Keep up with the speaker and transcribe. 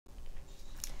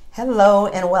Hello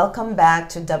and welcome back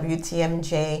to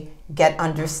WTMJ Get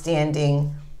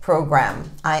Understanding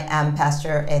program. I am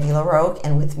Pastor Eddie LaRoque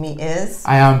and with me is...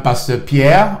 I am Pastor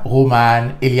Pierre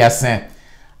Roman Eliassin.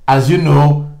 As you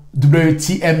know,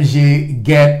 WTMJ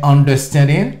Get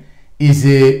Understanding is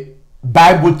a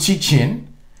Bible teaching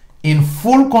in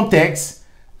full context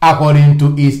according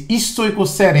to its historical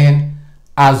setting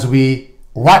as we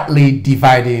rightly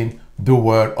dividing the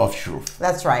word of truth.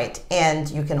 That's right. And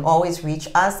you can always reach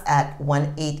us at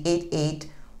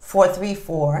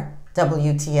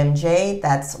 1-888-434-WTMJ.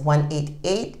 That's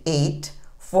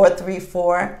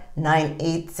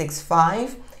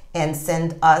 1-888-434-9865. And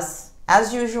send us,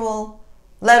 as usual,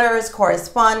 letters,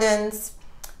 correspondence,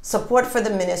 support for the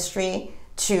ministry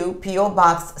to P.O.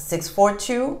 Box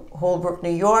 642, Holbrook, New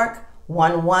York,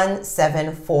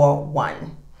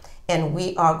 11741. And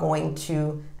we are going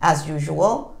to, as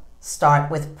usual, start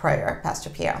with prayer.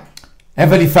 Pastor Pierre.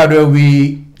 Heavenly Father,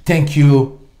 we thank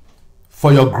you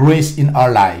for your grace in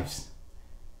our lives.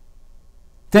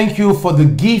 Thank you for the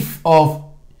gift of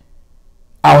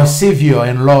our Savior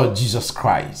and Lord Jesus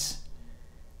Christ.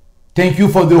 Thank you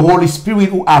for the Holy Spirit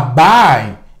who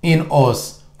abides in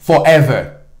us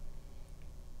forever.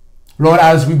 Lord,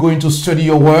 as we're going to study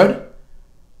your word,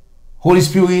 Holy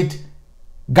Spirit,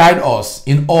 guide us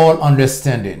in all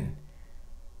understanding.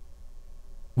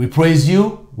 We praise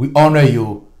you, we honor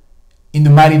you. In the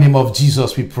mighty name of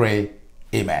Jesus we pray.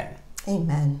 Amen.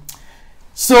 Amen.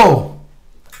 So,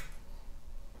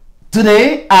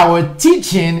 today our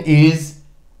teaching is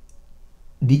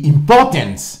the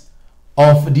importance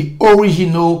of the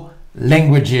original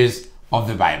languages of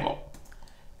the Bible.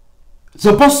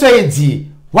 So, Pastor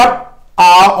Eddie, what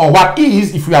are or what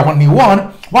is, if we have only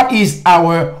one, what is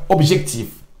our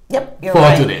objective? Yep, you're for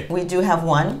right. Today? We do have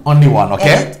one. Only one,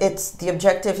 okay? And it's the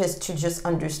objective is to just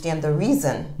understand the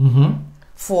reason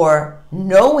for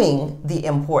knowing the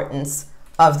importance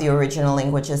of the original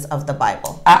languages of the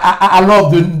Bible. I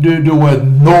love the word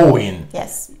knowing.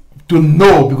 Yes. To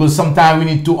know, because sometimes we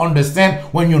need to understand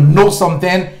when you know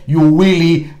something, you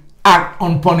really act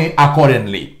upon it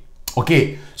accordingly.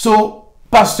 Okay, so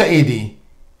Pastor Eddie,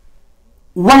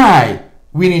 why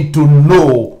we need to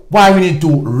know? Why we need to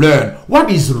learn?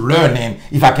 What is learning?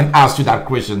 If I can ask you that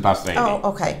question, Pastor Eddie. Oh,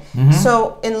 okay.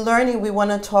 So in learning, we want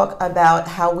to talk about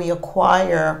how we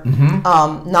acquire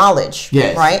knowledge.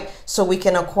 Yes. Right? So we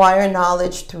can acquire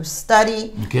knowledge through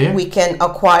study. Okay. We can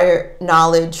acquire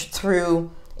knowledge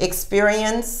through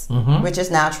experience, which is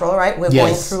natural, right? We're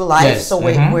going through life, so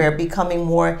we're becoming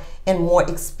more and more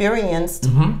experienced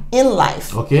in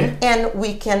life. Okay. And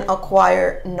we can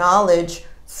acquire knowledge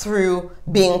through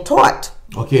being taught.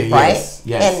 Okay, right?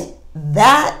 Yes. And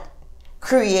that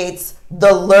creates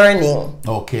the learning.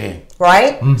 Okay.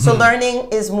 Right? So learning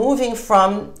is moving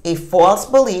from a false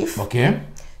belief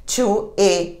to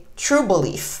a true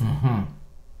belief.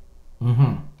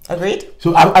 Agreed?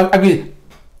 So I agree.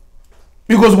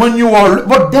 Because when you are,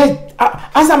 but that,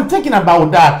 as I'm thinking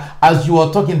about that, as you are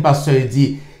talking, Pastor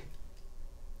Eddie,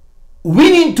 we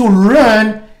need to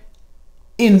learn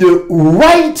in the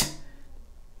right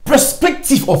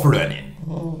perspective of learning.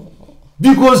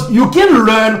 Because you can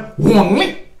learn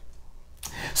only.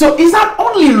 So it's not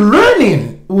only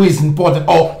learning who is important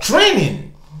or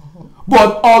training,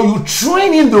 but are you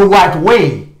training the right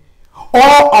way? Or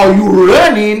are you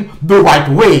learning the right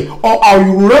way? Or are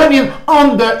you learning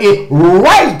under a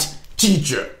right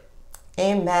teacher?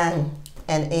 Amen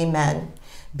and amen.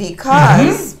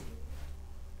 Because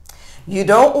you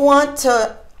don't want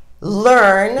to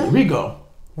learn Here we go.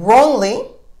 wrongly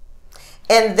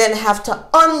and then have to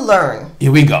unlearn.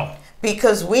 Here we go.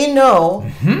 Because we know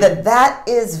that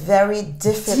is very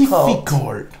difficult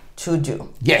to do.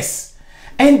 Yes.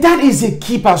 And that is a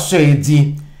key, Pastor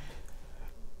Eddie.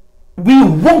 We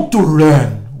want to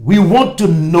learn. We want to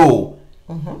know.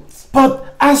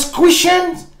 But as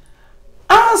Christians,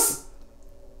 ask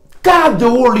God the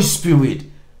Holy Spirit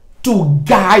to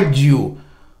guide you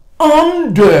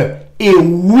under a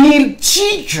real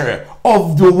teacher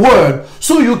of the word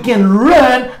so you can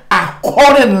learn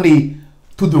accordingly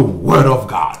to the word of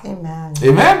God. Amen.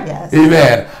 Amen? Yes.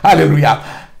 Amen.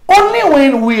 Hallelujah. Only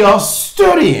when we are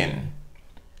studying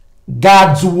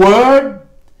God's word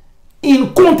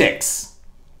in context,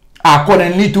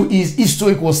 accordingly to his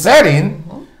historical setting,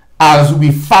 as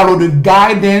we follow the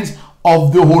guidance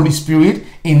of the Holy Spirit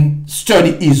in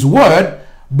study his word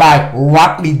by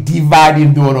rightly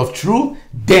dividing the word of truth,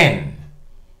 then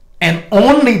and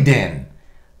only then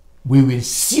we will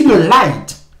see the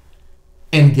light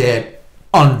and get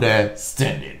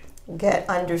understanding. Get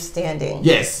understanding.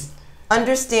 Yes.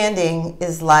 Understanding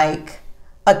is like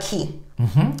a key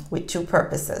with two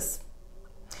purposes.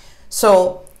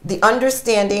 So the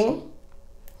understanding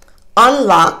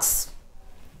unlocks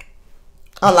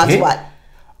Okay. what?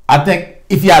 I think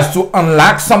if he has to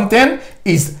unlock something,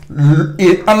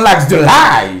 it unlocks the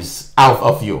lies out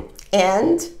of you.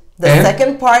 And the And?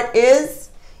 second part is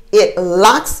it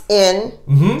locks in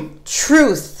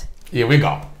truth Here we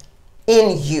go.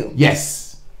 in you.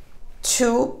 Yes.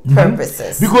 Two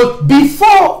purposes. Because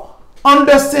before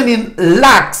understanding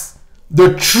lacks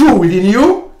the truth within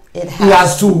you, It he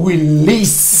has to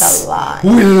release the lies.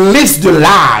 release the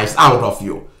lies out of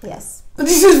you. Yes.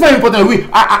 This is very important.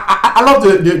 I love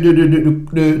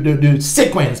the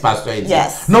sequence, Pastor Eddie.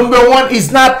 Yes. Number one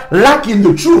is not lacking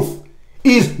the truth,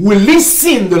 is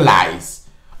releasing the lies.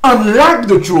 Unlock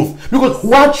the truth. Because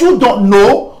what you don't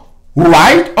know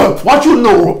right, or what you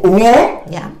know wrong,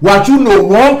 Yeah. what you know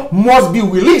wrong must be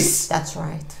released. That's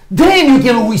right. Then you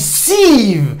can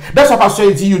receive. That's what Pastor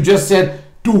Eddie, you just said,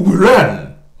 to learn.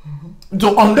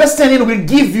 To understanding will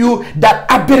give you that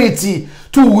ability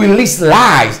to release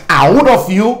lies out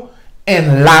of you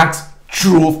and lack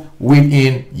truth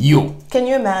within you. Can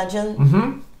you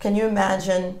imagine? Can you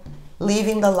imagine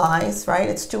leaving the lies, right?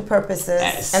 It's two purposes.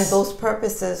 Yes. And those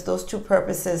two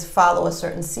purposes follow a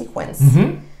certain sequence.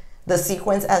 The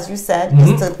sequence, as you said,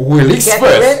 is to Release get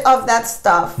first. rid of that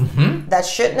stuff that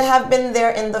shouldn't have been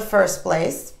there in the first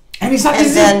place. And it's not And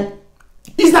easy. then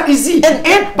It's not easy.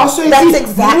 And Pastor that's Eddie,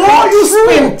 exactly more you true.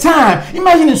 spend time,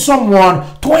 imagine someone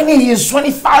 20 years,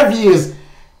 25 years,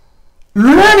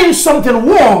 learning something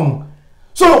wrong.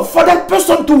 So for that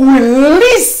person to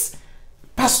release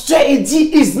Pastor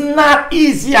Eddie is not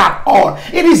easy at all.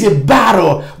 It is a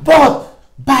battle. But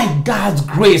by God's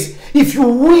grace, if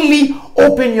you really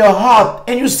open your heart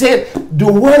and you say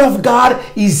the word of God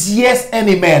is yes and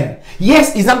amen.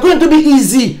 Yes, it's not going to be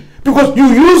easy because you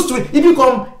used to it. It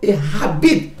become a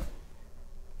habit.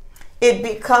 it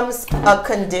becomes a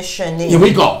conditioning. Here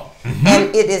we go.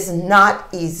 And it is not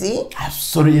easy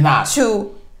Absolutely not.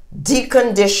 to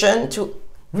decondition, to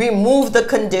remove the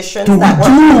conditions To that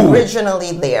redo. were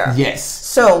originally there. Yes.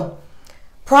 So,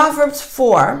 Proverbs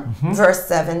 4, verse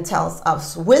 7 tells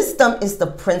us wisdom is the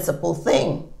principal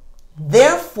thing.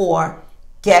 Therefore,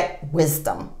 get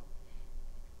wisdom.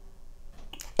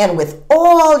 And with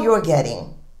all you're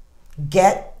getting,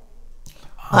 get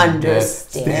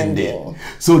understanding.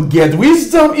 So get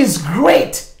wisdom is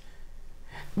great.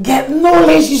 Get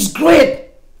knowledge is great.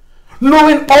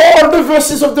 Knowing all the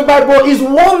verses of the Bible is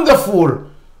wonderful.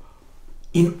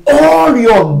 In all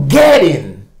you're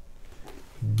getting,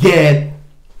 get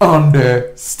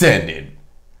understanding.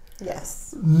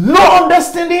 Yes. No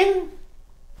understanding,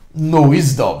 no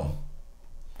wisdom.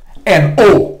 And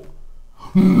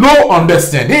no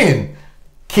understanding,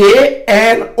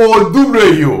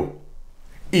 KNOW,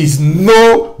 is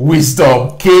no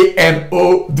wisdom,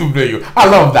 KNOW. I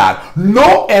love that.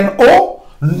 No and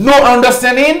no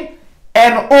understanding,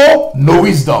 no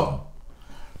wisdom.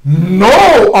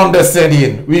 No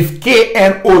understanding with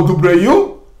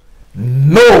KNOW,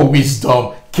 no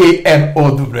wisdom,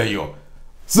 KNOW.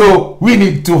 So we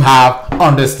need to have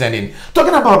understanding.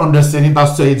 Talking about understanding,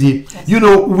 Pastor Eddie, you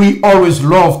know, we always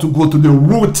love to go to the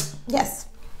root. Yes.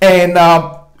 And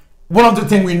one of the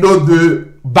things we know, the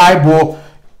Bible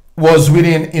was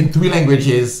written in 3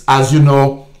 languages, as you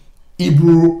know,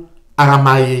 Hebrew,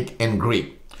 Aramaic, and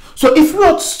Greek. So if you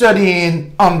are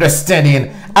studying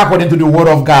understanding according to the Word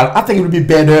of God, I think it would be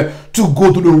better to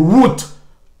go to the root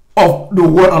of the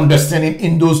word understanding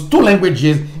in those 2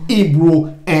 languages,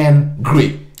 Hebrew and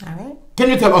Greek. All right. Can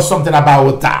you tell us something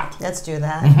about that? Let's do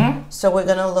that. So we're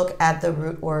going to look at the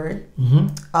root word.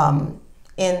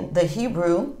 In the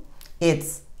Hebrew,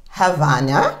 it's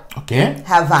Havana. Okay.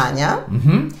 Havana.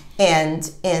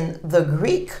 And in the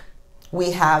Greek,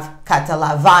 we have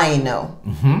Catalavino.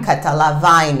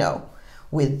 Catalavino.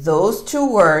 With those 2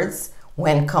 words,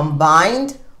 when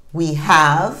combined, we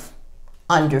have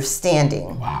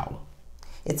understanding. Wow.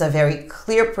 It's a very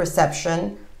clear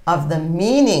perception of the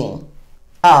meaning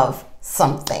of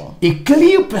something. A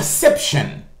clear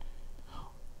perception.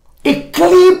 A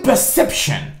clear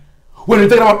perception. When we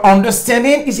talk about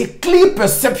understanding, it's a clear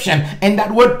perception. And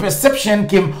that word perception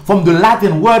came from the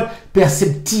Latin word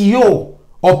perceptio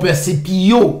or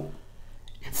percepio.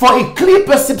 For a clear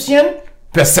perception,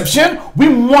 we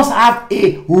must have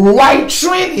a right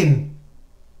training.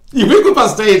 If we go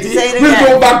past it, Say it we'll again.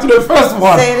 go back to the first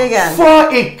one. Say it again. For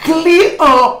a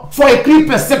clear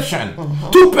perception,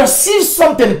 to perceive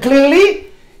something clearly,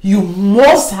 you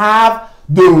must have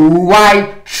the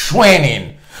right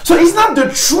training. So it's not the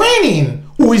training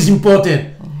who is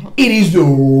important. It is the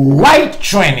right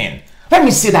training. Let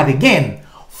me say that again.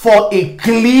 For a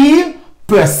clear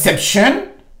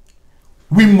perception,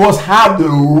 we must have the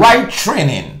right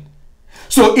training.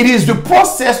 So it is the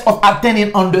process of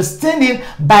attaining understanding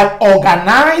by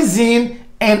organizing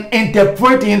and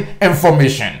interpreting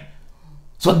information.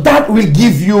 So that will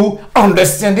give you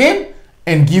understanding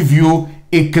and give you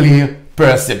a clear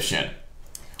perception.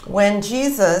 When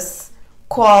Jesus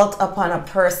called upon a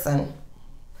person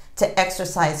to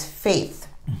exercise faith,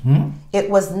 it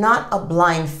was not a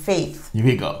blind faith. Here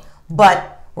we go.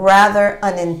 But rather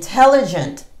an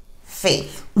intelligent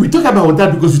faith. We talk about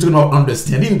that because we're talking about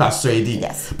understanding, Pastor Eddie.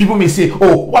 Yes. People may say,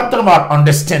 oh, what talking about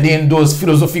understanding those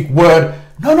philosophic words?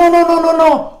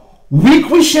 No. We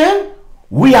Christian,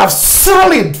 we have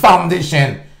solid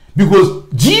foundation because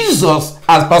Jesus,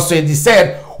 as Pastor Eddie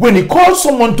said, when he calls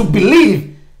someone to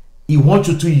believe, he wants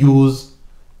you to use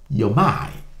your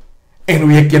mind. And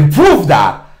we can prove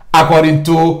that according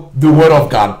to the word of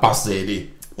God, Pastor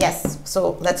Eddie. Yes.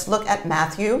 So let's look at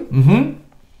Matthew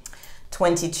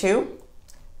 22,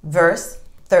 verse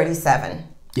 37,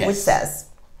 Yes. which says,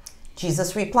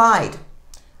 Jesus replied,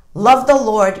 love the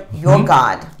Lord your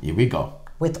God Here we go.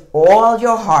 with all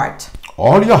your heart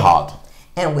All your heart,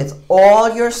 and with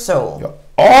all your soul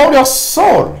all your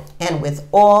soul, and with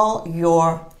all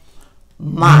your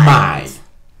mind.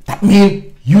 That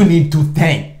means you need to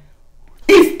think.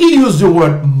 If he used the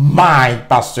word mind,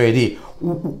 Pastor Eddie,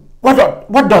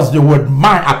 what does the word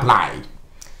mind apply?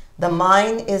 The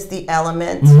mind is the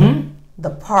element, the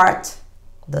part,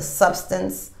 the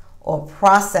substance or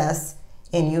process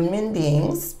in human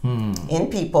beings, in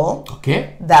people,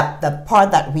 Okay. that the part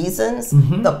that reasons,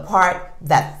 the part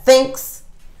that thinks,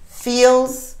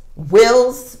 feels,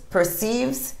 wills,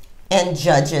 perceives, and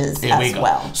judges Here we as go.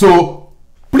 well. So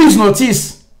please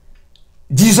notice,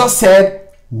 Jesus said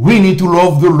we need to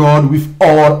love the Lord with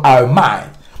all our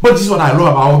mind. But this is what I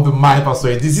love about the mind, Pastor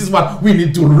Eddie. This is what we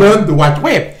need to learn the right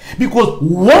way. Because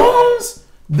once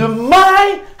the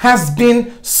mind has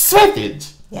been settled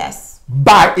Yes.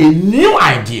 by a new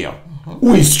idea,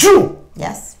 which is true,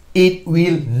 Yes. it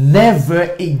will never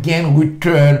again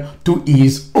return to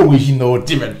its original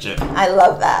dimension. I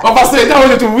love that. Oh, Pastor Eddie, I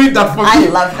want you to read that for I me.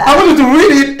 love that. I want you to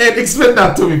read it and explain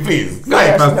that to me, please. Go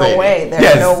ahead, There's Pastor no Eddie. way. There's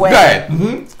Yes, no way. Go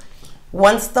ahead.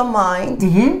 Once the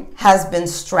mind has been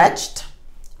stretched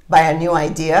by a new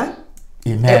idea,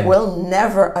 Amen. it will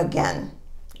never again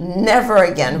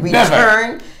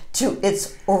return to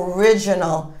its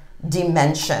original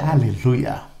dimension.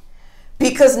 Hallelujah.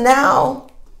 Because now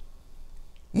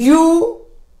you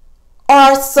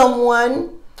are someone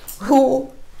who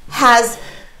has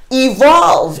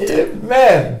evolved.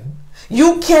 Amen.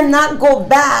 You cannot go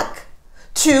back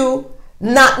to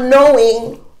not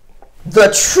knowing the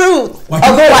truth What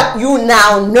you of know. what you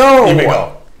now know. Here we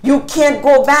go. You can't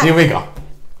go back. Here we go.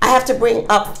 I have to bring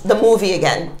up the movie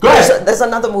again. Go ahead. There's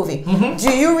another movie. Do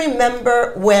you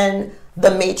remember when in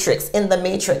the Matrix,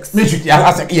 Matrix,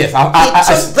 yes, he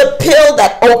took the pill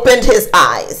that opened his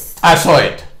eyes? I saw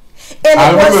it. And I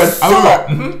it remember was it. I so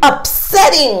remember.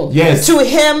 upsetting Yes. to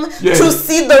him Yes. to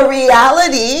see the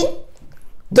reality,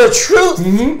 the truth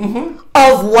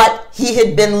of what he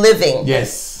had been living.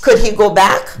 Yes. Could he go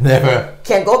back? Never.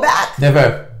 Can't go back.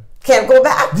 Never. Can't go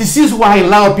back. This is why a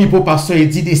lot of people, Pastor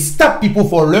Eddie, they stop people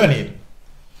for learning.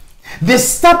 They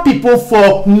stop people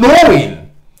for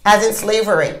knowing. As in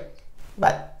slavery.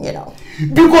 But,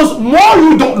 Because more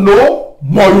you don't know,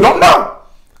 more you don't know.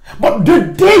 But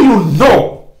the day you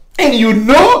know, and you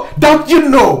know that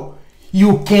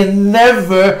you can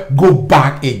never go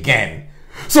back again.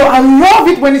 So I love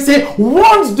it when he say,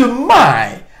 once the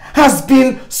mind has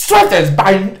been strengthened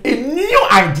by a new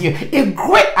idea, a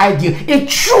great idea, a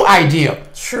true idea.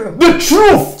 True. The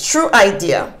truth. True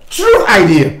idea. True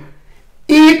idea.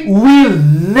 It will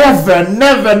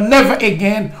never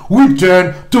again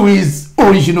return to its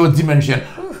original dimension.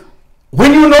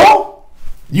 When you know,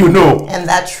 you know. And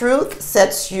that truth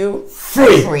sets you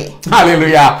Free.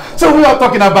 Hallelujah. So we are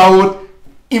talking about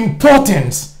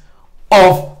importance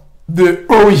of the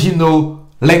original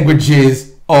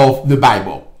languages of the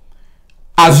Bible.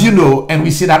 As you know, and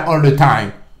we say that all the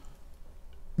time,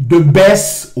 the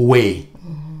best way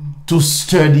to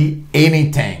study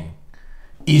anything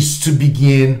is to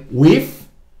begin with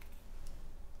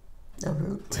The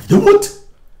root. the root.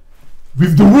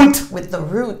 With the root. With the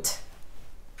root.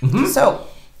 So,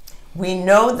 we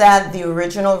know that the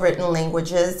original written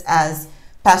languages, as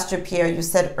Pastor Pierre, you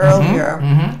said earlier,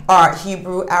 are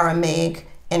Hebrew, Aramaic,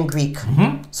 and Greek.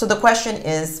 So the question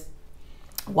is,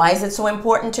 why is it so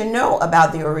important to know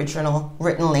about the original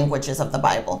written languages of the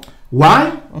Bible?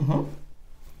 Why?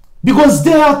 Because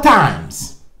there are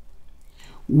times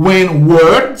when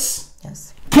words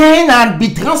Yes. cannot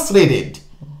be translated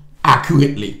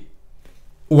accurately.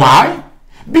 Why?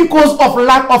 because of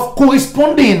lack of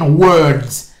corresponding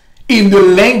words in the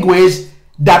language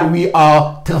that we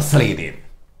are translating.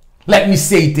 Let me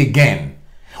say it again.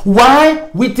 Why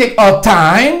we take our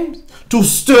time to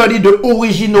study the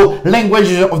original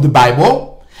languages of the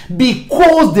Bible?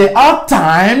 Because there are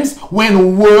times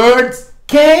when words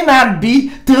cannot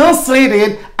be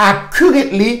translated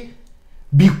accurately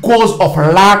because of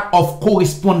lack of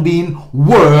corresponding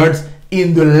words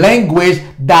in the language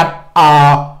that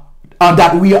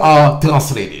we are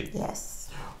translating. Yes.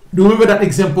 Do you remember that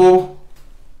example?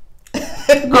 Go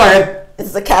ahead.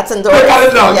 It's the cats and dogs. The cat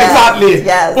and dog, Yes. exactly.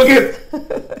 Yes.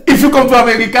 Okay. If you come to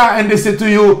America and they say to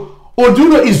you, "Oh, do you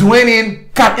know it's raining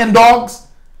cat and dogs?"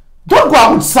 Don't go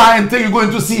outside and think you're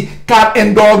going to see cat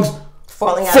and dogs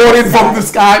falling from the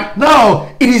sky. No,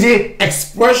 it is a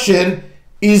expression,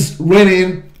 is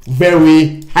raining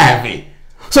very heavy.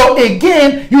 So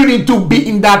again, you need to be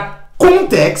in that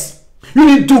context. You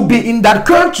need to be in that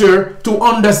culture to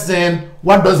understand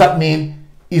what does that mean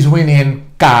is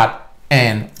raining cat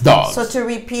and dogs. So to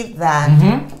repeat that,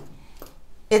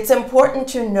 it's important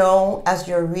to know as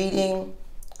you're reading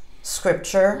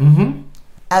scripture,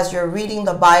 as you're reading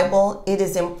the Bible, it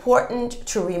is important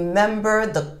to remember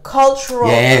the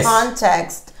cultural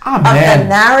context of the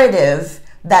narrative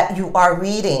that you are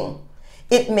reading.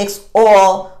 It makes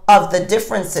all of the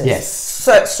differences. Yes.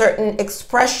 Certain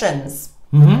expressions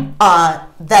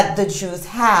that the Jews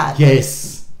had.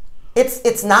 Yes.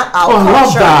 It's not our culture. I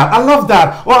love that. I love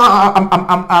that. Well,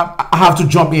 I have to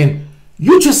jump in.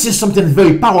 You just said something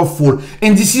very powerful,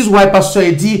 and this is why, Pastor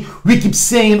Eddie, we keep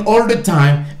saying all the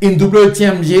time in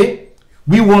WTMJ,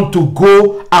 we want to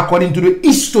go according to the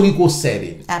historical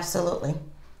setting. Absolutely.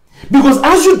 Because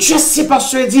as you just said,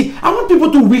 Pastor Eddie, I want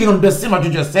people to really understand what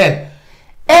you just said.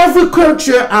 Every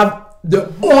culture have their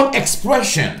own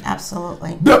expression.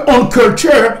 Absolutely. Their own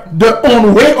culture, their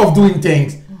own way of doing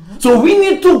things. So we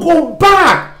need to go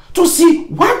back to see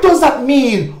what does that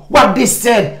mean, what they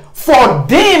said for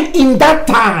them in that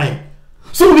time,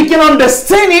 so we can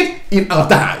understand it in our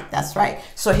time. That's right.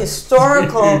 So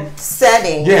historical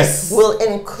setting will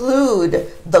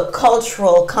include the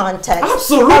cultural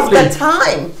context of the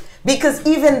time, because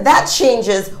even that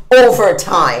changes over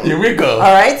time. Here we go.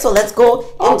 All right, so let's go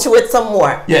into it some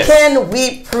more. Yes. Can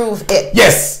we prove it?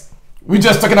 Yes. We're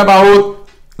just talking about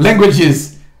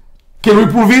languages. Can we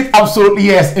prove it? Absolutely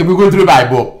yes. And we go through the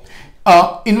Bible.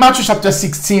 In Matthew chapter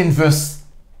 16, verse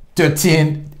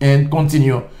 13 and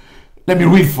continue. Let me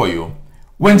read for you.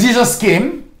 When Jesus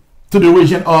came to the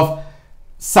region of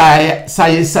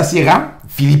Caesarea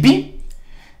Philippi,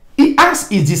 he asked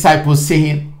his disciples,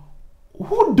 saying,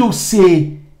 "Who do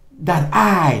say that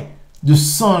I, the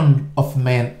Son of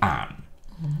Man, am?"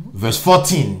 Verse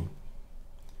 14.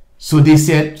 So they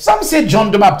said, some said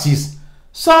John the Baptist,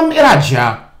 some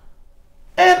Elijah,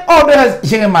 and others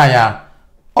Jeremiah,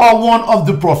 or one of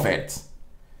the prophets.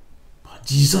 But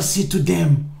Jesus said to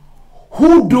them,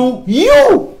 "Who do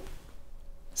you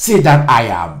say that I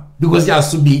am?" Because it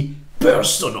has to be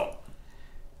personal.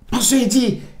 Pastor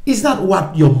Eddie, is that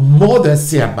what your mother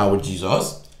said about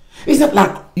Jesus? Is that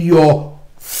like your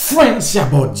friends say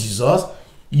about Jesus?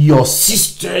 Your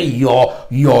sister,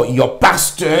 your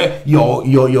pastor,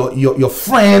 your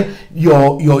friend,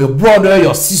 your brother,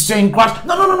 your sister in Christ?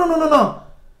 No.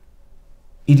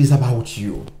 It is about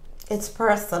you. It's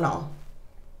personal.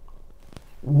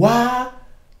 Why?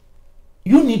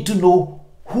 You need to know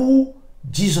who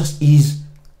Jesus is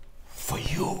for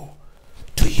you,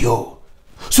 to you.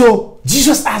 So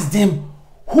Jesus asked them,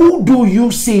 "Who do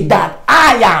you say that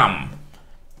I am?"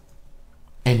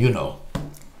 And you know.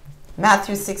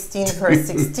 Matthew 16, verse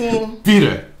 16.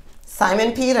 Peter.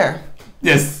 Simon Peter.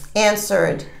 Yes.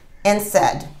 Answered and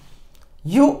said,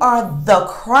 "You are the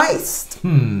Christ,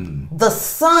 the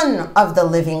Son of the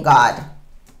living God."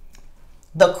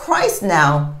 The Christ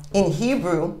now, in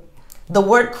Hebrew, the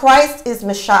word Christ is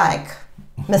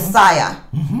Messiah.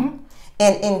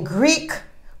 And in Greek,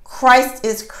 Christ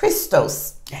is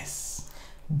Christos. Yes.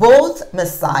 Both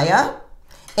Messiah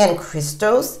and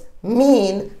Christos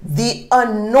mean the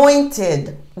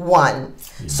anointed one.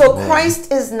 So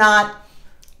Christ is not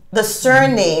the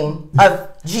surname of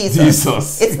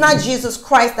Jesus. It's not Jesus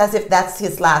Christ as if that's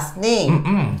his last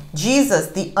name. Jesus,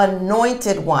 the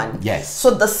anointed one. Yes.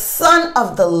 So the Son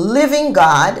of the living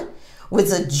God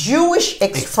was a Jewish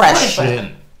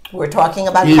expression. We're talking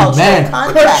about cultural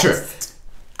context. Culture.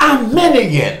 Amen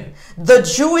again. The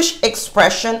Jewish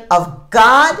expression of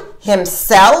God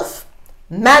himself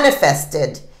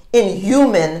manifested in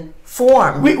human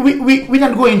form. We're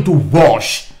not going to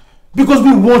rush because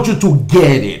we want you to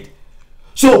get it.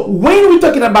 So when we're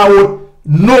talking about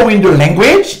knowing the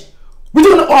language, We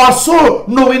don't also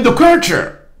know in the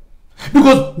culture.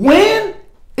 Because when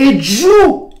a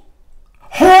Jew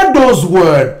heard those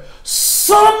words,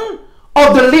 Son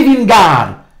of the living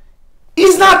God,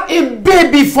 is not a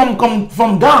baby from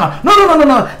God.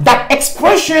 No. That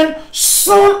expression,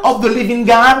 Son of the living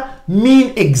God,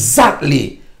 means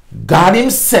exactly God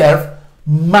himself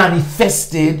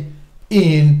manifested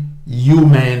in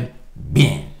human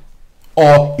being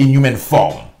or in human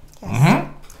form. Yes.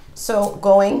 So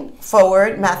going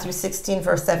forward, Matthew 16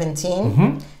 verse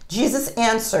 17, Jesus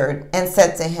answered and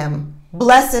said to him,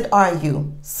 Blessed are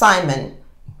you, Simon,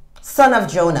 son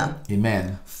of Jonah.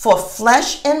 Amen. For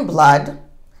flesh and blood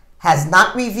has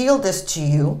not revealed this to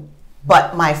you,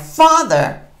 but my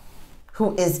Father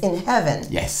who is in heaven.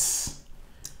 Yes.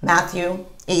 Matthew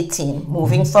 18,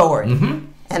 moving forward.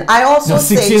 And I also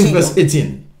say 16 to you, verse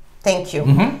 18. thank you.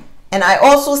 And I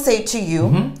also say to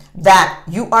you that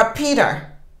you are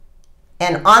Peter,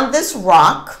 and on this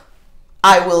rock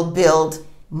I will build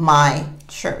my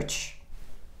church.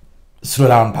 Slow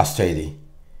down, Pastor Eddie.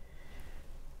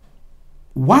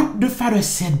 What the Father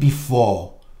said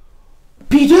before,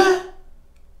 Peter,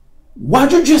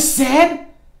 what you just said,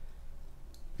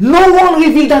 no one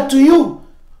revealed that to you.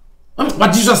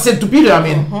 What Jesus said to Peter,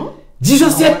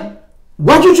 Jesus said,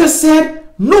 what you just said,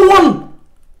 no one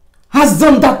has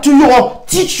done that to you or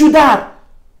teach you that.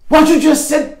 What you just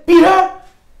said, Peter,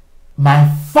 my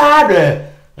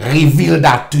Father revealed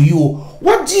that to you.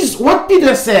 What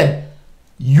Peter said,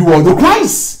 you are the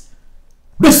Christ,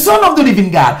 the Son of the living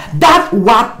God. That's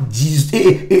what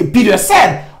Peter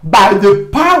said, by the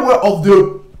power of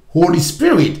the Holy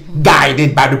Spirit,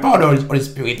 guided by the power of the Holy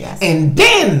Spirit. Yes. And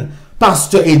then,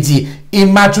 Pastor Eddie,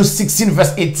 in Matthew 16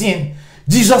 verse 18,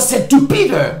 Jesus said to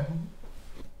Peter,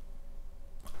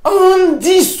 on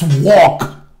this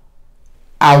rock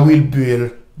I will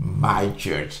build my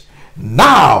church.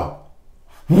 Now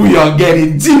we are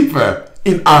getting deeper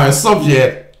in our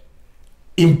subject,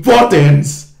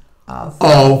 importance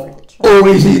of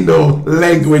original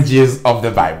languages of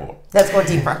the Bible. Let's go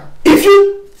deeper. If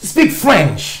you speak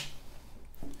French,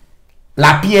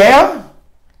 La Pierre,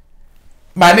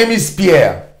 my name is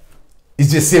Pierre,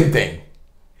 it's the same thing.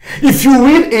 If you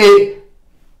read a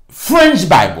French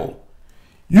Bible,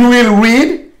 you will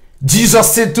read,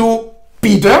 Jesus said to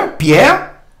Peter,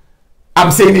 Pierre,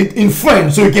 I'm saying it in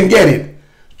French so you can get it.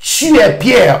 Tu es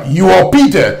Pierre, you are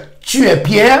Peter. Tu es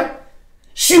Pierre.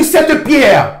 Sur cette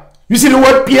pierre. You see the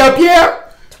word Pierre,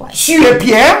 Pierre? Twice. Tu es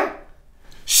Pierre.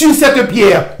 Sur cette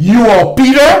pierre, you are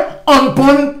Peter.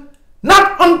 Upon,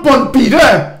 not upon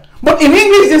Peter, but in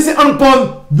English they say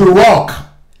upon the rock.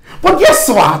 But guess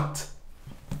what?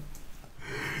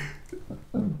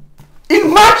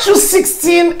 In Matthew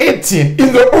 16, 18,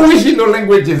 in the original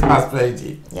languages, Pastor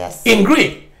Eddie, Yes. in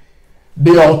Greek,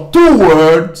 there are two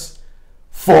words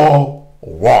for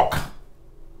rock.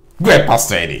 Great,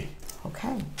 Pastor Eddie.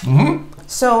 Okay.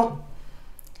 So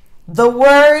the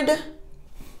word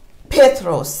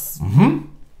Petros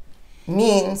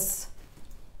means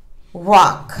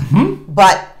rock,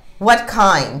 but what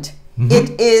kind?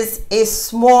 It is a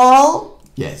small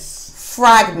Yes.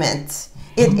 fragment.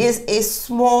 It is a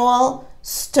small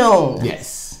stone.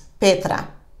 Yes. Petra.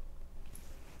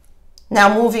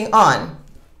 Now moving on.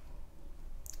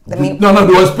 Let me. No,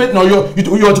 there was no.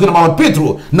 You're talking about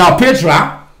Petro. Now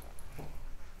Petra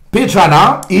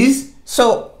now is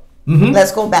So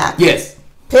let's go back. yes.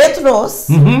 Petros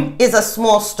is a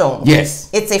small stone. Yes.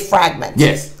 It's a fragment.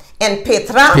 Yes. And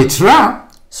Petra. Petra.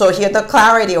 So here the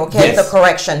clarity, okay? Yes. The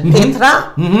correction.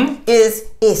 Petra is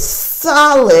a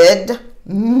solid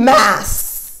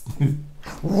mass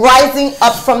rising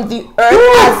up from the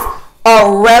earth as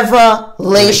a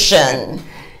revelation.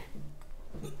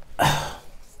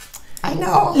 I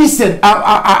know. Listen,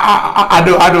 I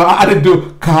don't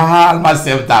do. Calm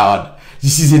myself down.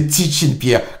 This is a teaching,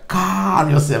 Pierre. Calm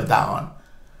yourself down.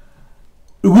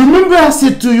 Remember I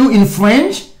said to you in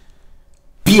French,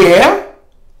 Pierre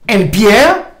and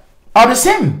Pierre are the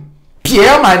same.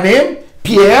 Pierre, my name,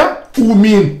 Pierre, who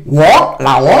mean rock,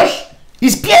 la roche,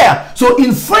 is Pierre. So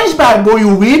in French Bible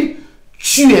you read,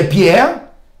 tu es Pierre,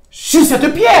 sur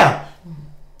cette pierre.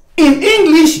 In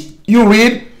English you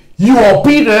read, you are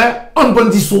Peter upon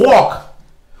this rock.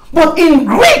 But in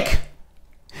Greek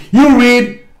you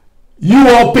read, you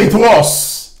are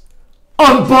Petros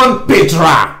upon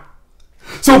Petra.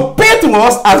 So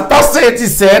Petros, as Pastor Eddie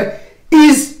said,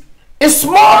 is a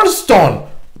small stone,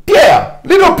 Pierre,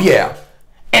 little Pierre,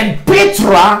 and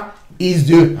Petra is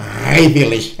the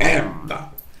revelation.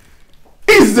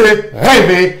 Is the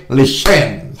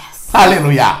revelation. Yes.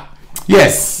 Hallelujah.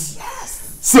 Yes.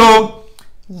 Yes. So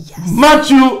Yes.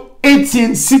 Matthew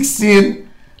 18, 16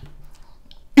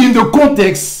 in the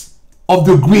context of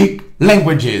the Greek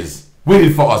languages. Read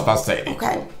it for us, Pastor Eddie.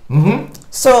 Okay.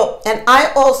 So, and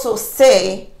I also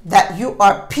say that you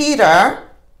are Peter,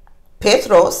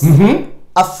 Petros,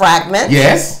 a fragment.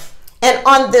 Yes. And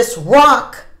on this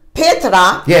rock,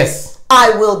 Petra, Yes.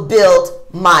 I will build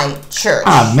my church.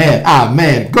 Amen.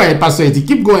 Amen. Go ahead, Pastor Eddie.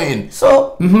 Keep going.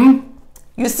 So,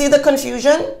 you see the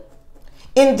confusion?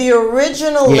 In the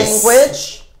original Yes.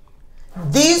 language,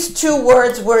 these two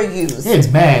words were used.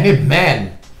 Amen.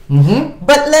 Amen.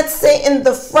 But let's say in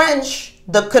the French,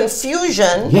 the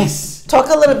confusion. Yes. Talk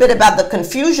a little bit about the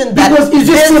confusion that Because it's this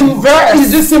just same verse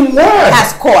it's the same word.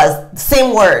 has caused.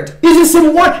 Same word. It's the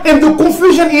same word. And the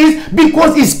confusion is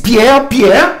because it's Pierre,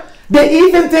 Pierre. They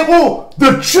even think, oh,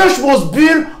 the church was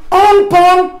built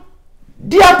upon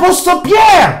the Apostle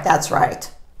Pierre. That's right.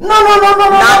 No.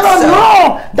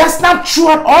 That's not true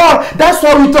at all. That's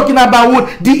why we're talking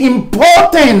about the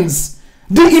importance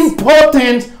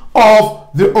of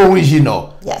the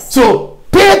original. Yes. So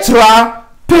Petra,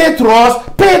 Petros,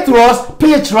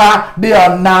 Petra, they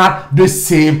are not the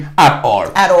same at all.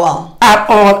 At all. At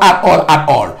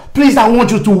all. Please, I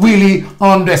want you to really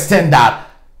understand that.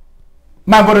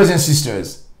 My brothers and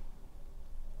sisters,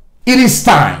 it is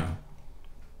time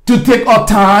to take our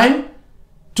time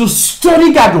to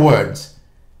study God's words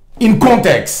in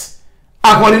context,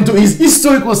 according to his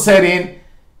historical setting,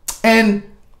 and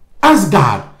ask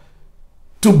God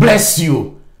to bless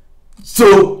you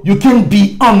so you can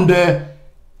be under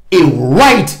a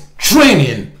right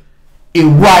training, a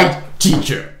right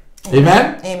teacher.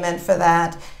 Amen? Amen for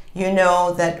that. You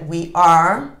know that we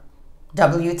are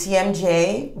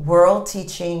WTMJ, World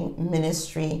Teaching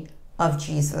Ministry of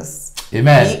Jesus.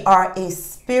 Amen. We are a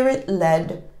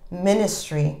spirit-led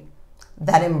ministry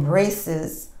that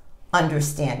embraces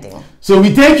understanding. So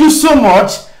we thank you so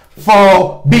much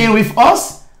for being with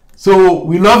us. So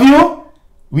we love you,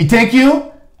 we thank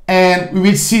you, and we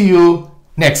will see you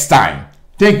next time.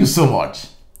 Thank you so much.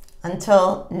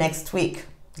 Until next week,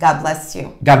 God bless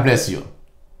you. God bless you.